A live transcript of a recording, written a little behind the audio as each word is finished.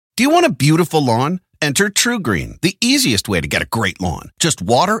Do you want a beautiful lawn? Enter TruGreen, the easiest way to get a great lawn. Just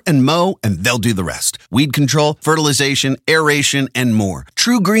water and mow, and they'll do the rest. Weed control, fertilization, aeration, and more.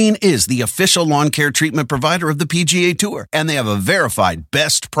 TruGreen is the official lawn care treatment provider of the PGA Tour, and they have a verified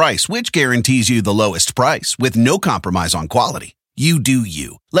best price, which guarantees you the lowest price with no compromise on quality. You do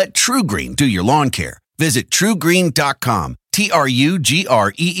you. Let TruGreen do your lawn care. Visit TruGreen.com,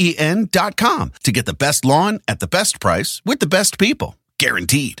 TruGreen.com, to get the best lawn at the best price with the best people.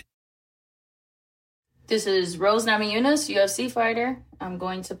 Guaranteed. This is Rose Namajunas, UFC fighter. I'm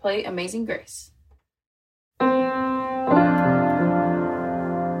going to play Amazing Grace.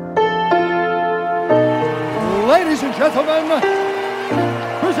 Ladies and gentlemen,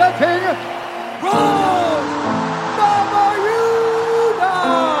 presenting Rose Namajunas!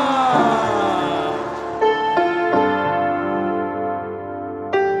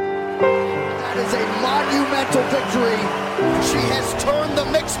 That is a monumental victory. She has turned the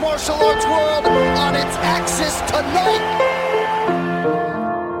mixed martial arts world on its axis tonight.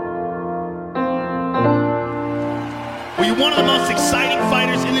 Were you one of the most exciting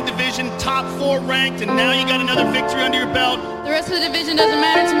fighters in the division, top 4 ranked, and now you got another victory under your belt? The rest of the division doesn't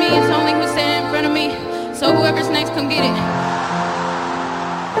matter to me. It's only who's standing in front of me. So whoever's next, come get it.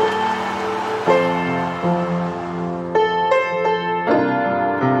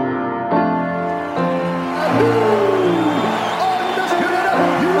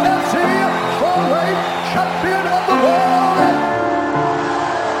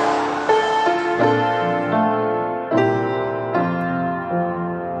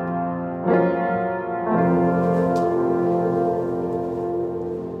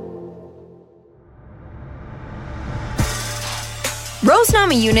 Rose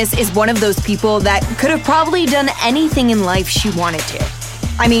Namajunas is one of those people that could have probably done anything in life she wanted to.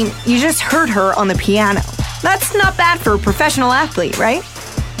 I mean, you just heard her on the piano. That's not bad for a professional athlete, right?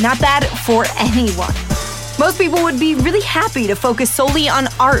 Not bad for anyone. Most people would be really happy to focus solely on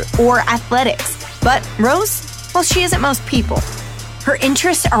art or athletics. But Rose, well, she isn't most people. Her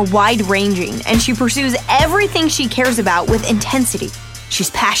interests are wide-ranging, and she pursues everything she cares about with intensity.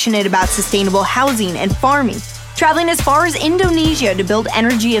 She's passionate about sustainable housing and farming, traveling as far as Indonesia to build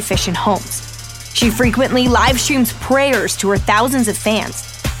energy-efficient homes. She frequently live streams prayers to her thousands of fans.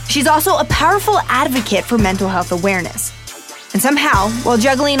 She's also a powerful advocate for mental health awareness. And somehow, while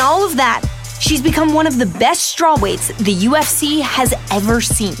juggling all of that, she's become one of the best strawweights the UFC has ever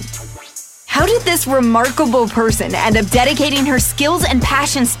seen. How did this remarkable person end up dedicating her skills and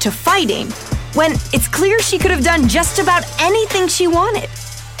passions to fighting when it's clear she could have done just about anything she wanted?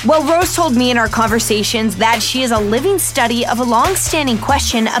 Well, Rose told me in our conversations that she is a living study of a long-standing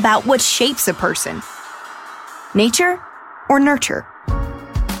question about what shapes a person. Nature or nurture?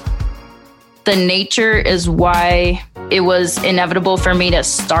 The nature is why it was inevitable for me to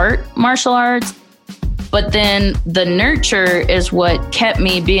start martial arts. But then the nurture is what kept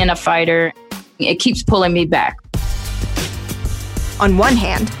me being a fighter. It keeps pulling me back. On one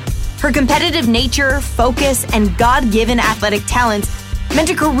hand, her competitive nature, focus, and God-given athletic talents meant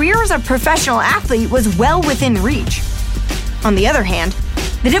a career as a professional athlete was well within reach. On the other hand,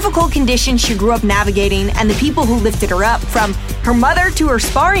 the difficult conditions she grew up navigating and the people who lifted her up, from her mother to her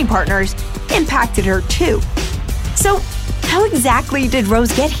sparring partners, impacted her too. So, how exactly did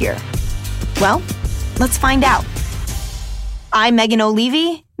Rose get here? Well, let's find out. I'm Megan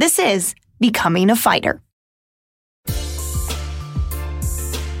O'Leary. This is Becoming a Fighter.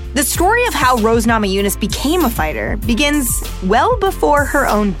 The story of how Rose Namajunas became a fighter begins well before her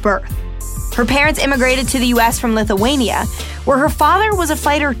own birth. Her parents immigrated to the U.S. from Lithuania, where her father was a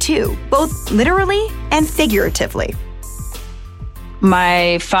fighter too, both literally and figuratively.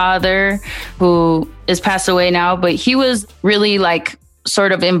 My father, who is passed away now, but he was really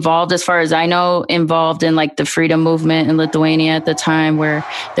sort of involved, as far as I know, involved in the freedom movement in Lithuania at the time, where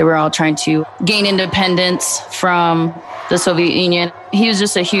they were all trying to gain independence from the Soviet Union. He was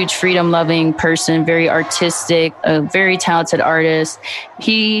just a huge freedom-loving person, very artistic, a very talented artist.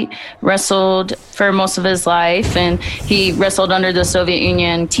 He wrestled for most of his life, and he wrestled under the Soviet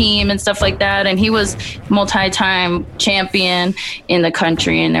Union team and stuff like that. And he was multi-time champion in the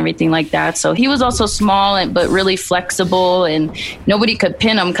country and everything like that. So he was also small but really flexible, and nobody could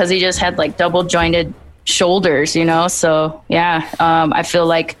pin him because he just had double-jointed shoulders, So yeah, I feel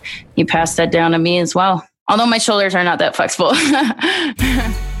like he passed that down to me as well. Although my shoulders are not that flexible.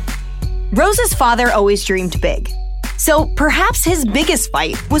 Rose's father always dreamed big. So perhaps his biggest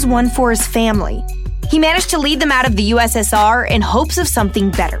fight was one for his family. He managed to lead them out of the USSR in hopes of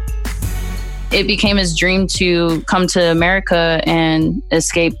something better. it became his dream to come to America and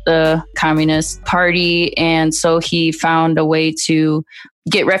escape the Communist Party. And so he found a way to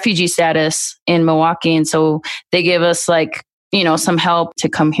get refugee status in Milwaukee. And so they gave us some help to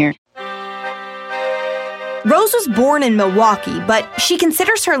come here. Rose was born in Milwaukee, but she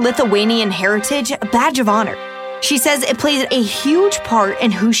considers her Lithuanian heritage a badge of honor. She says it plays a huge part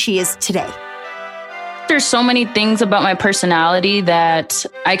in who she is today. There's so many things about my personality that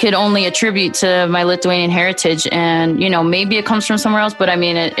I could only attribute to my Lithuanian heritage. And, maybe it comes from somewhere else, but I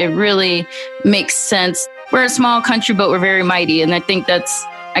mean, it really makes sense. We're a small country, but we're very mighty. And I think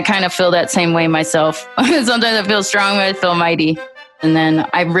I kind of feel that same way myself. Sometimes I feel strong, but I feel mighty. And then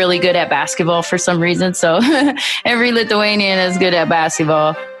I'm really good at basketball for some reason. So every Lithuanian is good at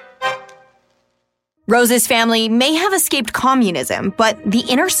basketball. Rose's family may have escaped communism, but the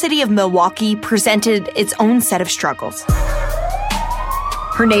inner city of Milwaukee presented its own set of struggles.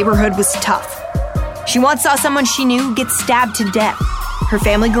 Her neighborhood was tough. She once saw someone she knew get stabbed to death. Her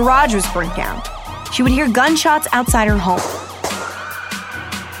family garage was burnt down. She would hear gunshots outside her home.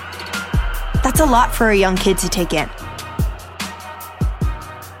 That's a lot for a young kid to take in.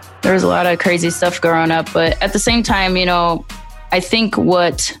 There was a lot of crazy stuff growing up, but at the same time, I think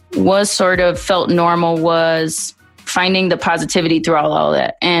what was sort of felt normal was finding the positivity throughout all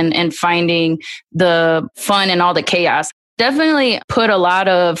that and finding the fun and all the chaos. Definitely put a lot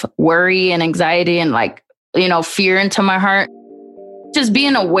of worry and anxiety and fear into my heart. Just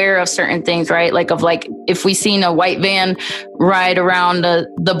being aware of certain things, right? If we seen a white van ride around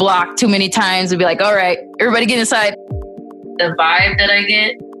the block too many times, we'd be like, all right, everybody get inside. The vibe that I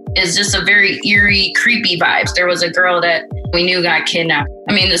get is just a very eerie, creepy vibe. There was a girl that we knew got kidnapped.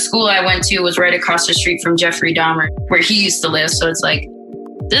 I mean, the school I went to was right across the street from Jeffrey Dahmer, where he used to live. So it's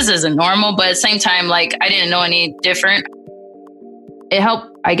this isn't normal. But at the same time, I didn't know any different. It helped,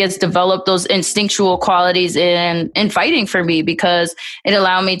 I guess, develop those instinctual qualities in fighting for me because it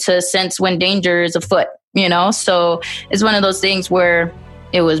allowed me to sense when danger is afoot, So it's one of those things where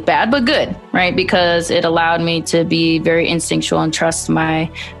it was bad, but good, right? Because it allowed me to be very instinctual and trust my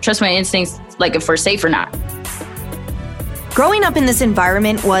instincts, if we're safe or not. Growing up in this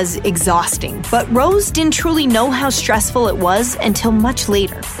environment was exhausting, but Rose didn't truly know how stressful it was until much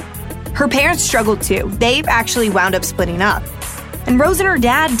later. Her parents struggled too. They actually wound up splitting up. And Rose and her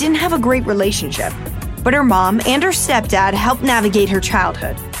dad didn't have a great relationship. But her mom and her stepdad helped navigate her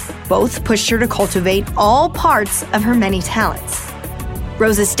childhood. Both pushed her to cultivate all parts of her many talents.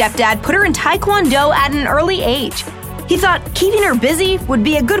 Rose's stepdad put her in Taekwondo at an early age. He thought keeping her busy would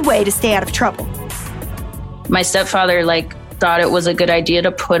be a good way to stay out of trouble. My stepfather, thought it was a good idea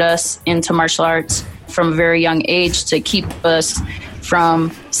to put us into martial arts from a very young age to keep us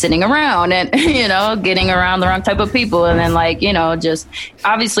from sitting around and, getting around the wrong type of people. And then just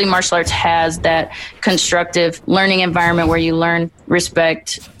obviously martial arts has that constructive learning environment where you learn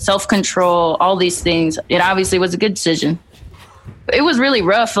respect, self-control, all these things. It obviously was a good decision. It was really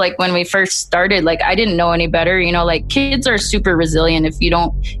rough. When we first started, I didn't know any better. Kids are super resilient. If you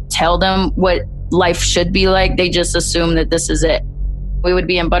don't tell them what life should be like, they just assume that this is it. We would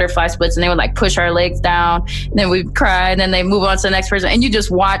be in butterfly splits and they would push our legs down, and then we'd cry, and then they move on to the next person. And you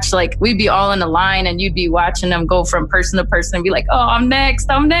just watch, we'd be all in the line and you'd be watching them go from person to person and be like, oh, I'm next.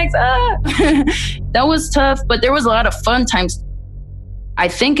 Ah. That was tough, but there was a lot of fun times. I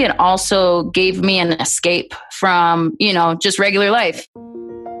think it also gave me an escape from, just regular life.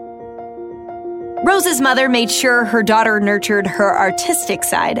 Rose's mother made sure her daughter nurtured her artistic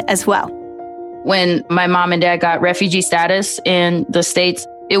side as well. When my mom and dad got refugee status in the States,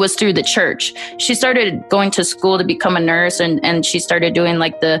 it was through the church. She started going to school to become a nurse and she started doing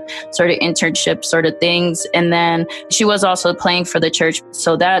the sort of internship sort of things. And then she was also playing for the church.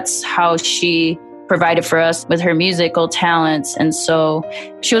 So that's how she provided for us with her musical talents. And so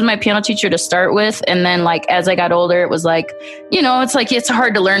she was my piano teacher to start with. And then as I got older, it was it's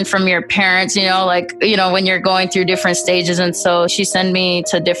hard to learn from your parents, when you're going through different stages. And so she sent me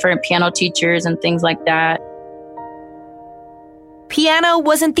to different piano teachers and things like that. Piano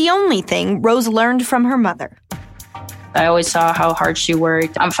wasn't the only thing Rose learned from her mother. I always saw how hard she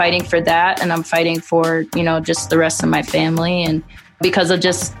worked. I'm fighting for that. And I'm fighting for, just the rest of my family. And because of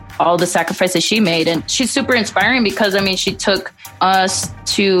just all the sacrifices she made. And she's super inspiring because, she took us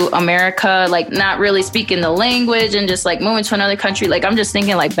to America, not really speaking the language and just moving to another country. I'm just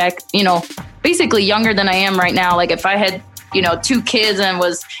thinking back, basically younger than I am right now. If I had, 2 kids and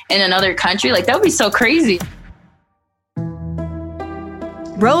was in another country, that would be so crazy.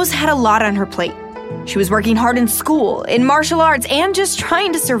 Rose had a lot on her plate. She was working hard in school, in martial arts, and just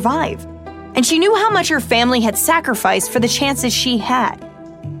trying to survive. And she knew how much her family had sacrificed for the chances she had.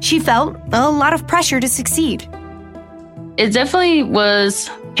 she felt a lot of pressure to succeed. It definitely was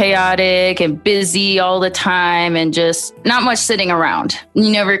chaotic and busy all the time and just not much sitting around.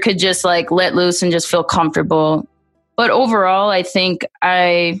 You never could just like let loose and just feel comfortable. But overall, I think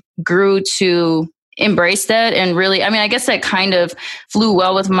I grew to embrace that and really, I guess that kind of flew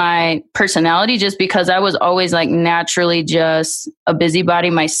well with my personality just because I was always like naturally just a busybody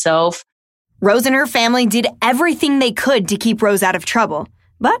myself. Rose and her family did everything they could to keep Rose out of trouble.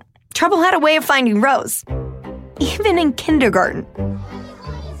 But trouble had a way of finding Rose, even in kindergarten.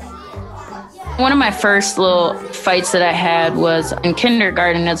 One of my first little fights that I had was in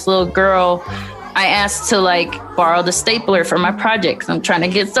kindergarten. As a little girl, I asked to like borrow the stapler for my project. I'm trying to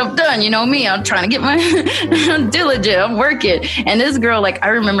get stuff done. You know me, I'm trying to get my I'm diligent. I'm working. And this girl, like, I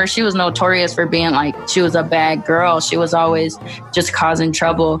remember she was notorious for being like, she was a bad girl. She was always just causing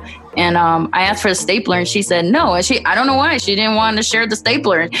trouble. And I asked for a stapler and she said no. And I don't know why, she didn't want to share the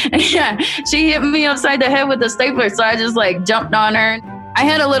stapler. Yeah, she hit me upside the head with the stapler. So I just like jumped on her. I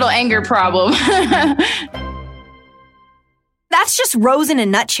had a little anger problem. That's just Rose in a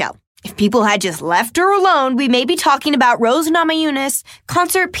nutshell. If people had just left her alone, we may be talking about Rose Namajunas,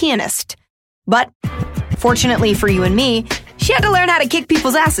 concert pianist. But fortunately for you and me, she had to learn how to kick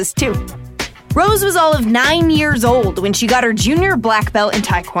people's asses too. Rose was all of 9 years old when she got her junior black belt in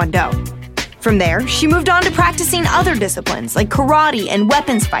Taekwondo. From there, she moved on to practicing other disciplines like karate and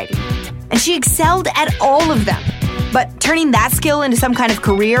weapons fighting. And she excelled at all of them. But turning that skill into some kind of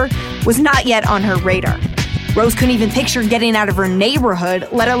career was not yet on her radar. Rose couldn't even picture getting out of her neighborhood,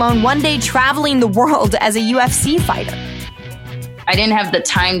 let alone one day traveling the world as a UFC fighter. I didn't have the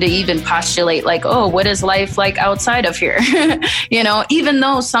time to even postulate like, oh, what is life like outside of here? You know, even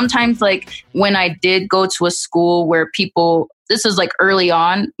though sometimes like when I did go to a school where people, this is like early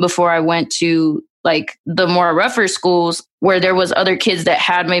on before I went to like the more rougher schools where there was other kids that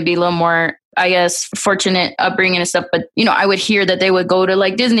had maybe a little more, I guess, fortunate upbringing and stuff. But, you know, I would hear that they would go to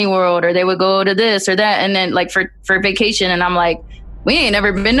like Disney World or they would go to this or that. And then like for vacation. And I'm like, we ain't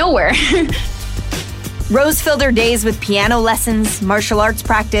never been nowhere. Rose filled her days with piano lessons, martial arts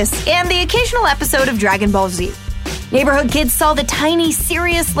practice, and the occasional episode of Dragon Ball Z. Neighborhood kids saw the tiny,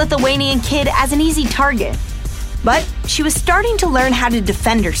 serious Lithuanian kid as an easy target. But she was starting to learn how to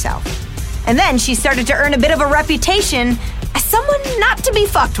defend herself. And then she started to earn a bit of a reputation as someone not to be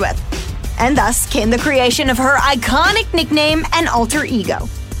fucked with. And thus came the creation of her iconic nickname and alter ego.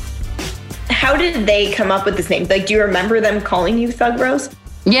 How did they come up with this name? Like, do you remember them calling you Thug Rose?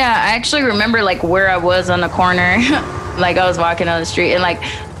 Yeah, I actually remember like where I was on the corner. Like I was walking on the street and like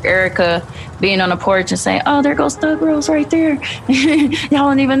Erica being on the porch and saying, oh, there goes Thug Rose right there. Y'all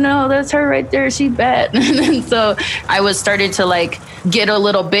don't even know that's her right there. She's bad. And so I was started to like get a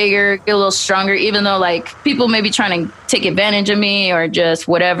little bigger, get a little stronger, even though like people may be trying to take advantage of me or just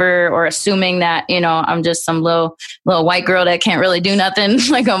whatever, or assuming that, you know, I'm just some little white girl that can't really do nothing.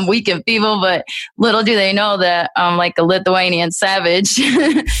 Like I'm weak and feeble, but little do they know that I'm like a Lithuanian savage.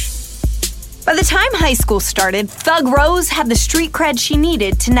 By the time high school started, Thug Rose had the street cred she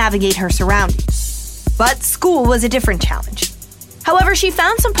needed to navigate her surroundings. But school was a different challenge. However, she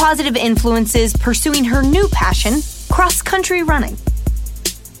found some positive influences pursuing her new passion, cross-country running.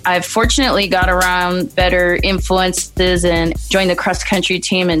 I've fortunately got around better influences and joined the cross-country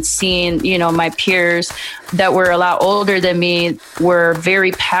team and seeing, you know, my peers that were a lot older than me were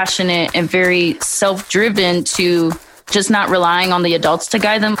very passionate and very self-driven to just not relying on the adults to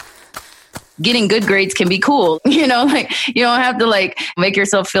guide them. Getting good grades can be cool. You know, like you don't have to like make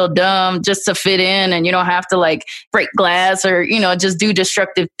yourself feel dumb just to fit in, and you don't have to like break glass or, you know, just do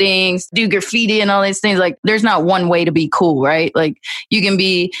destructive things, do graffiti and all these things. Like there's not one way to be cool, right? Like you can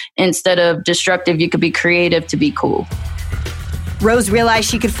be, instead of destructive, you could be creative to be cool. Rose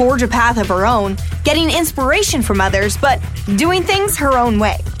realized she could forge a path of her own, getting inspiration from others, but doing things her own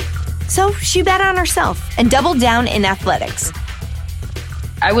way. So she bet on herself and doubled down in athletics.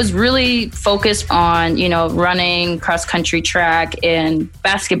 I was really focused on, you know, running, cross-country track, and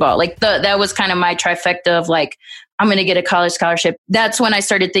basketball. Like that was kind of my trifecta of like, I'm going to get a college scholarship. That's when I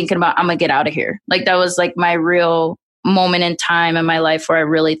started thinking about, I'm going to get out of here. Like that was like my real moment in time in my life where I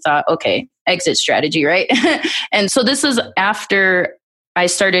really thought, okay, exit strategy, right? And so this is after I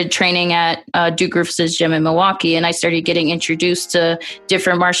started training at Duke Roufus's gym in Milwaukee, and I started getting introduced to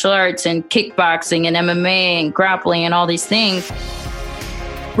different martial arts and kickboxing and MMA and grappling and all these things.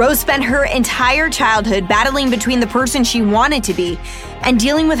 Rose spent her entire childhood battling between the person she wanted to be and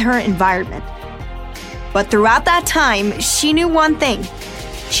dealing with her environment. But throughout that time, she knew one thing.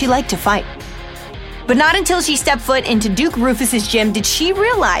 She liked to fight. But not until she stepped foot into Duke Roufus's gym did she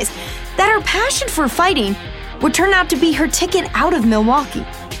realize that her passion for fighting would turn out to be her ticket out of Milwaukee.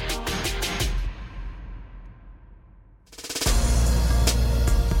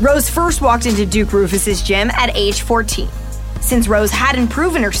 Rose first walked into Duke Roufus's gym at age 14. Since Rose hadn't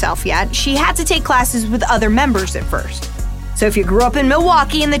proven herself yet, she had to take classes with other members at first. So if you grew up in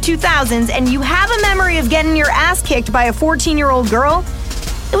Milwaukee in the 2000s and you have a memory of getting your ass kicked by a 14-year-old girl,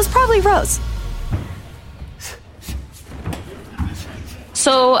 it was probably Rose.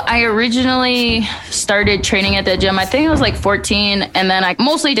 So I originally started training at the gym. I think I was like 14, and then I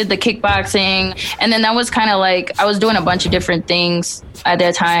mostly did the kickboxing. And then that was kind of like, I was doing a bunch of different things at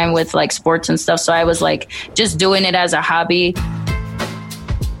that time with like sports and stuff. So I was like just doing it as a hobby.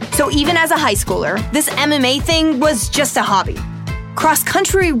 So even as a high schooler, this MMA thing was just a hobby.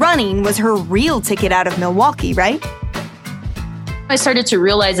 Cross-country running was her real ticket out of Milwaukee, right? I started to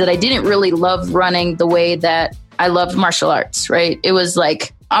realize that I didn't really love running the way that I loved martial arts, right? It was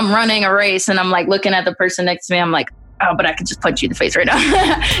like, I'm running a race and I'm like looking at the person next to me. I'm like, oh, but I could just punch you in the face right now.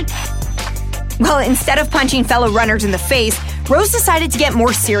 Well, instead of punching fellow runners in the face, Rose decided to get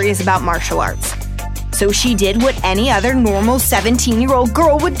more serious about martial arts. So she did what any other normal 17-year-old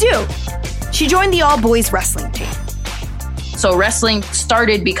girl would do. She joined the all-boys wrestling team. So wrestling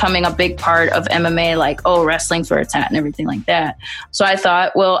started becoming a big part of MMA, like, oh, wrestling's where it's at and everything like that. So I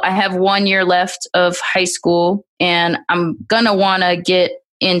thought, well, I have 1 year left of high school and I'm going to want to get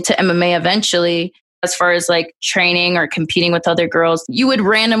into MMA eventually. As far as like training or competing with other girls, you would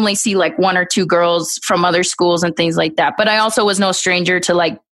randomly see like 1 or 2 girls from other schools and things like that. But I also was no stranger to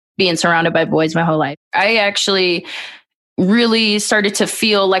like being surrounded by boys my whole life. I actually really started to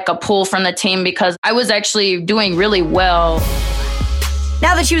feel like a pull from the team because I was actually doing really well.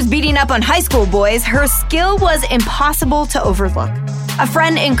 Now that she was beating up on high school boys, her skill was impossible to overlook. A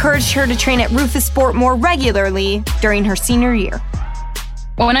friend encouraged her to train at Roufusport more regularly during her senior year.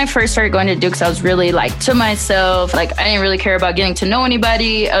 When I first started going to Dukes, I was really like to myself. Like I didn't really care about getting to know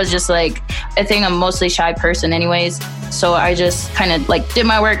anybody. I was just like, I think I'm a mostly shy person anyways. So I just kind of like did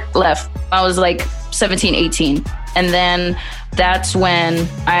my work, left. I was like 17, 18. And then that's when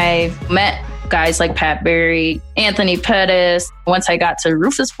I met guys like Pat Barry, Anthony Pettis. Once I got to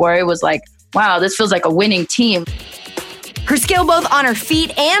Roufusport, it was like, wow, this feels like a winning team. Her skill both on her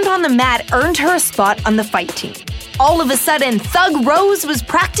feet and on the mat earned her a spot on the fight team. All of a sudden, Thug Rose was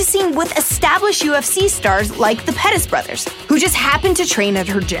practicing with established UFC stars like the Pettis brothers, who just happened to train at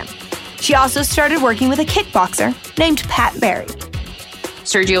her gym. She also started working with a kickboxer named Pat Barry.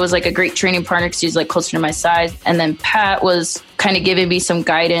 Sergio was like a great training partner because he was like closer to my size. And then Pat was kind of giving me some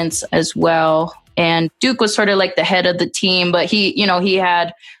guidance as well. And Duke was sort of like the head of the team, but he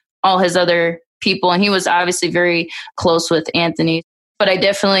had all his other people and he was obviously very close with Anthony. But I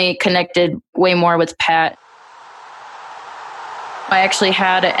definitely connected way more with Pat. I actually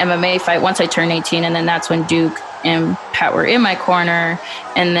had an MMA fight once I turned 18, and then that's when Duke and Pat were in my corner.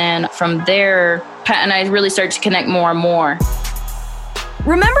 And then from there, Pat and I really started to connect more and more.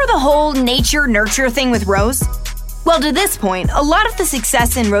 Remember the whole nature-nurture thing with Rose? Well, to this point, a lot of the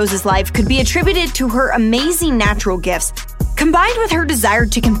success in Rose's life could be attributed to her amazing natural gifts, combined with her desire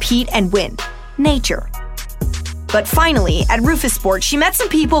to compete and win. Nature. But finally, at Roufusport, she met some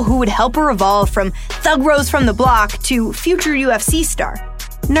people who would help her evolve from Thug Rose from the block to future UFC star,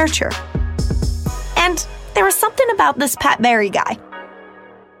 Nurture. And there was something about this Pat Barry guy.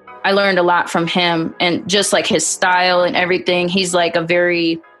 I learned a lot from him and just like his style and everything. He's like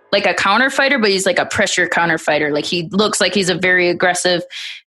a counter fighter, but he's like a pressure counter fighter. Like he looks like he's a very aggressive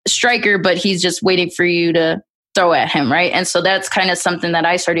striker, but he's just waiting for you to throw at him, right? And so that's kind of something that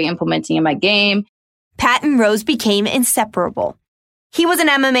I started implementing in my game. Pat and Rose became inseparable. He was an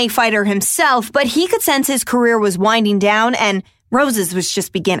MMA fighter himself, but he could sense his career was winding down and Rose's was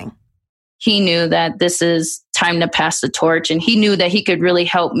just beginning. He knew that this is time to pass the torch, and he knew that he could really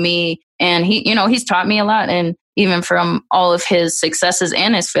help me. And he's taught me a lot. And even from all of his successes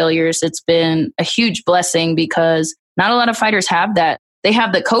and his failures, it's been a huge blessing because not a lot of fighters have that. They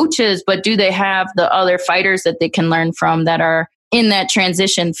have the coaches, but do they have the other fighters that they can learn from that are in that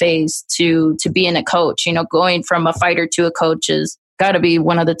transition phase to being a coach? Going from a fighter to a coach has got to be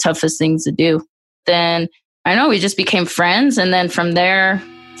one of the toughest things to do. Then we just became friends, and then from there,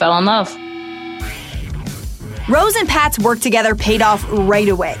 fell in love. Rose and Pat's work together paid off right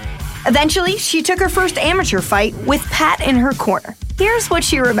away. Eventually, she took her first amateur fight with Pat in her corner. Here's what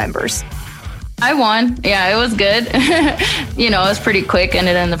she remembers. I won. Yeah, it was good. It was pretty quick.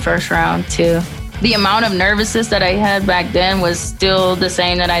 Ended in the first round, too. The amount of nervousness that I had back then was still the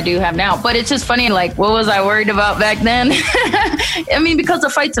same that I do have now. But it's just funny, like, what was I worried about back then? Because a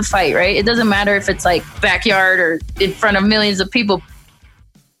fight's a fight, right? It doesn't matter if it's like backyard or in front of millions of people.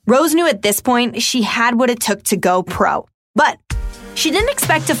 Rose knew at this point she had what it took to go pro. But She didn't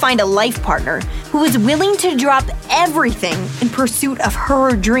expect to find a life partner who was willing to drop everything in pursuit of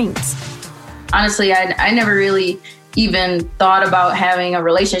her dreams. Honestly, I never really even thought about having a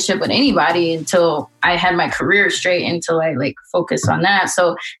relationship with anybody until I had my career straight, until I focused on that.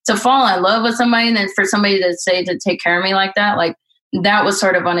 So to fall in love with somebody and then for somebody to say to take care of me like that was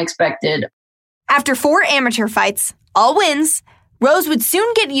sort of unexpected. After 4 amateur fights, all wins, Rose would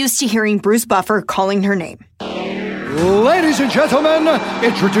soon get used to hearing Bruce Buffer calling her name. Ladies and gentlemen,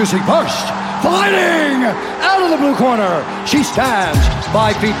 introducing first, fighting out of the blue corner. She stands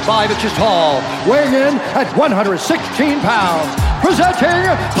 5 feet 5 inches tall, weighing in at 116 pounds.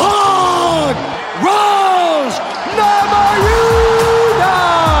 Presenting Pug Rose Namajunas!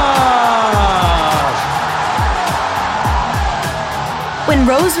 When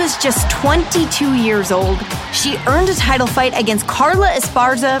Rose was just 22 years old, she earned a title fight against Carla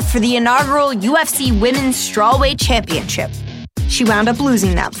Esparza for the inaugural UFC Women's Strawweight Championship. She wound up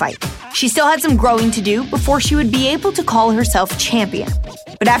losing that fight. She still had some growing to do before she would be able to call herself champion.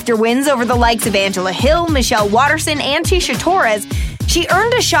 But after wins over the likes of Angela Hill, Michelle Watterson, and Tecia Torres, she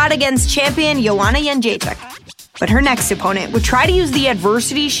earned a shot against champion Joanna Jędrzejczyk. But her next opponent would try to use the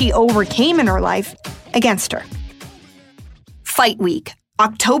adversity she overcame in her life against her. Fight Week,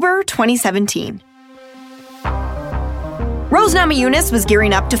 October 2017. Rose Namajunas was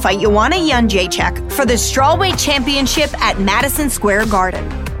gearing up to fight Joanna Jędrzejczyk for the Strawweight Championship at Madison Square Garden.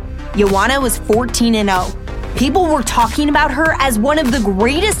 Joanna was 14-0. People were talking about her as one of the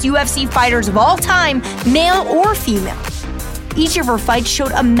greatest UFC fighters of all time, male or female. Each of her fights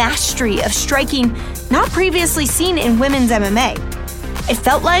showed a mastery of striking not previously seen in women's MMA. It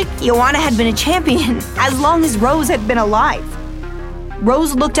felt like Joanna had been a champion as long as Rose had been alive.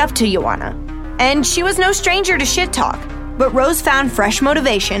 Rose looked up to Joanna, and she was no stranger to shit talk. But Rose found fresh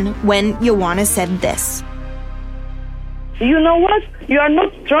motivation when Joanna said this. You know what? You are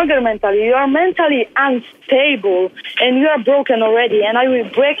not stronger mentally. You are mentally unstable, and you are broken already, and I will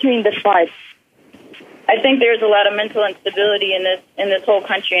break you in the fight. I think there's a lot of mental instability in this whole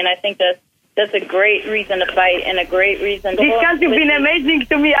country, and I think that's a great reason to fight and a great reason to... This country has been amazing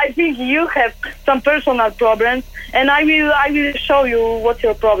to me. I think you have some personal problems, and I will show you what's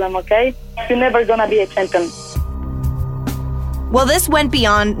your problem, okay? You're never gonna be a champion. Well, this went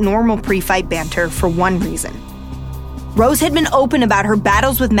beyond normal pre-fight banter for one reason. Rose had been open about her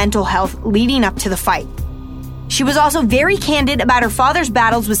battles with mental health leading up to the fight. She was also very candid about her father's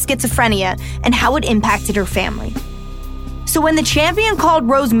battles with schizophrenia and how it impacted her family. So when the champion called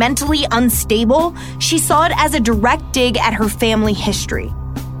Rose mentally unstable, she saw it as a direct dig at her family history.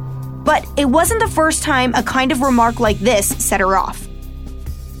 But it wasn't the first time a kind of remark like this set her off.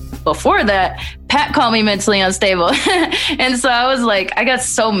 Before that, Pat called me mentally unstable. And so I was I got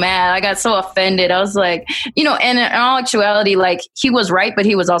so mad. I got so offended. I was and in all actuality, he was right, but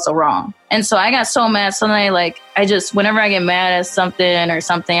he was also wrong. And so I got so mad. So then whenever I get mad at something or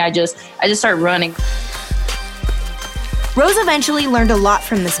something, I just start running. Rose eventually learned a lot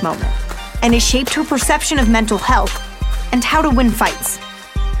from this moment, and it shaped her perception of mental health and how to win fights.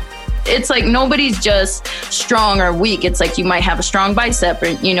 It's nobody's just strong or weak. It's you might have a strong bicep or,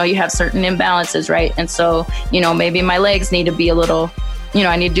 you have certain imbalances, right? And so, maybe my legs need to be a little,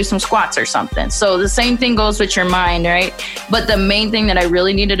 I need to do some squats or something. So the same thing goes with your mind, right? But the main thing that I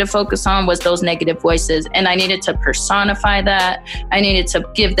really needed to focus on was those negative voices. And I needed to personify that. I needed to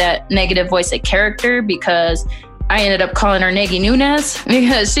give that negative voice a character, because I ended up calling her Neggy Nunes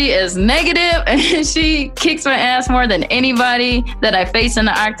because she is negative and she kicks my ass more than anybody that I face in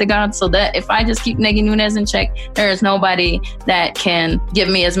the octagon. So that if I just keep Neggy Nunes in check, there is nobody that can give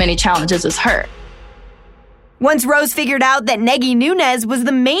me as many challenges as her. Once Rose figured out that Neggy Nunes was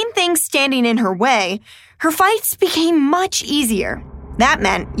the main thing standing in her way, her fights became much easier. That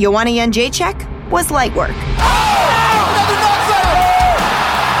meant Joanna Jędrzejczyk was light work. Another knockdown!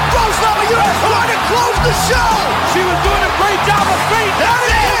 Rose Namajunas trying to close the show! She was doing a great job of feeding. There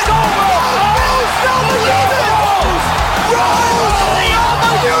it is! Rose Namajunas! Rose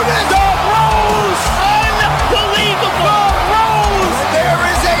Namajunas! The Rose! Unbelievable! Rose! There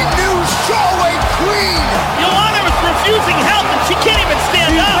is a new strawweight queen! Joanna was refusing help and she can't even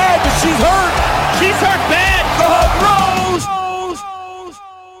stand up. She's mad, but she's hurt! She's hurt bad. Rose!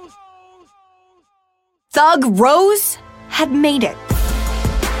 Thug Rose had made it.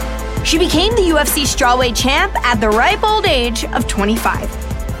 She became the UFC strawweight champ at the ripe old age of 25.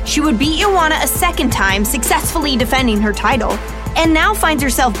 She would beat Joanna a second time, successfully defending her title, and now finds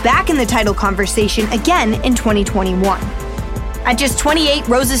herself back in the title conversation again in 2021. At just 28,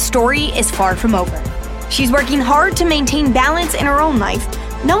 Rose's story is far from over. She's working hard to maintain balance in her own life,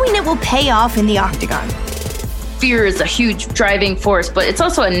 knowing it will pay off in the octagon. fear is a huge driving force, but it's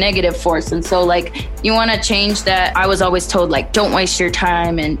also a negative force. And so like, you want to change that. I was always told like, don't waste your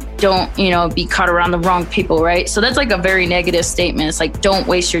time and don't, be caught around the wrong people, right? So that's like a very negative statement. It's like, don't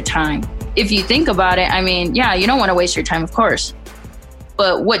waste your time. If you think about it, I mean, yeah, you don't want to waste your time, of course.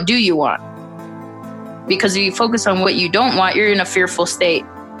 But what do you want? Because if you focus on what you don't want, you're in a fearful state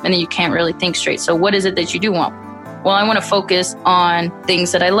and then you can't really think straight. So what is it that you do want? Well, I want to focus on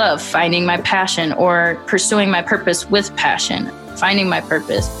things that I love, finding my passion or pursuing my purpose with passion, finding my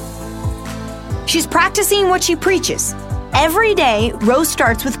purpose. She's practicing what she preaches. Every day, Rose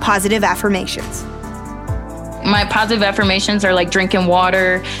starts with positive affirmations. My positive affirmations are like drinking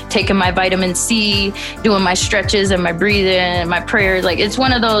water, taking my vitamin C, doing my stretches and my breathing and my prayers. Like it's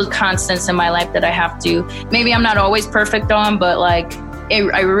one of those constants in my life that I have to, maybe I'm not always perfect on, but like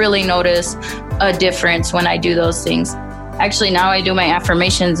I really notice a difference when I do those things. Actually, now I do my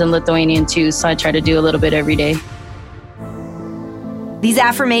affirmations in Lithuanian too, so I try to do a little bit every day. These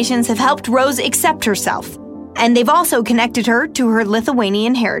affirmations have helped Rose accept herself, and they've also connected her to her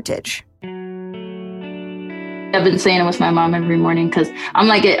Lithuanian heritage. I've been saying it with my mom every morning because I'm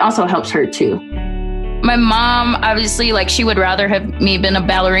like, it also helps her too. My mom, obviously, like she would rather have me been a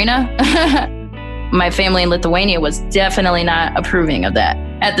ballerina. My family in Lithuania was definitely not approving of that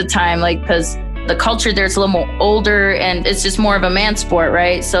at the time, like, because the culture there is a little more older and it's just more of a man sport,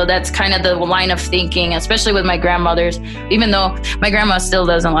 right? So that's kind of the line of thinking, especially with my grandmothers, even though my grandma still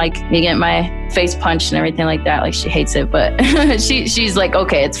doesn't like me getting my face punched and everything like that. Like she hates it, but she's like,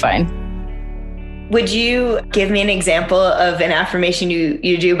 okay, it's fine. Would you give me an example of an affirmation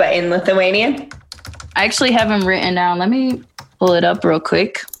you do, but in Lithuanian? I actually have them written down. Let me pull it up real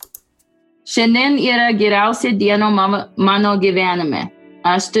quick. Šiandien yra geriausia diena mano gyvenime.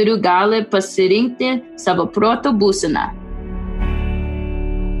 Aš turiu gali pasirinkti savo proto būseną.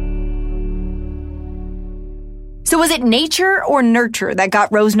 So was it nature or nurture that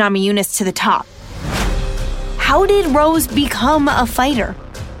got Rose Namajunas to the top? How did Rose become a fighter?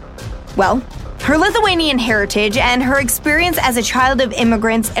 Well, her Lithuanian heritage and her experience as a child of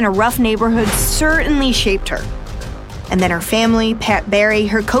immigrants in a rough neighborhood certainly shaped her. And then her family, Pat Barry,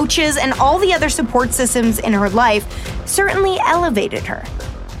 her coaches, and all the other support systems in her life certainly elevated her.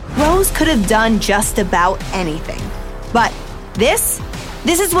 Rose could have done just about anything. But this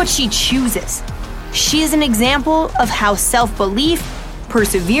is what she chooses. She is an example of how self-belief,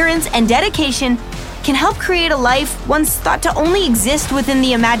 perseverance, and dedication can help create a life once thought to only exist within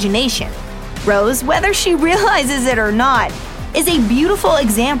the imagination. Rose, whether she realizes it or not, is a beautiful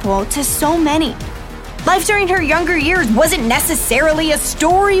example to so many. Life during her younger years wasn't necessarily a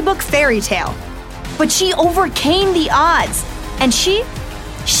storybook fairy tale, but she overcame the odds, and she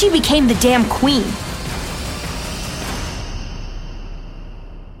became the damn queen.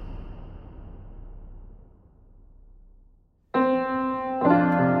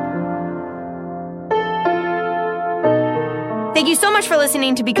 Thank you so much for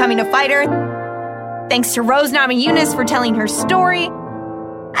listening to Becoming a Fighter. Thanks to Rose Namajunas for telling her story.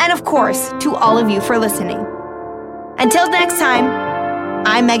 And of course, to all of you for listening. Until next time,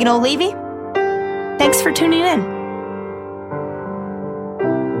 I'm Megan O'Leary. Thanks for tuning in.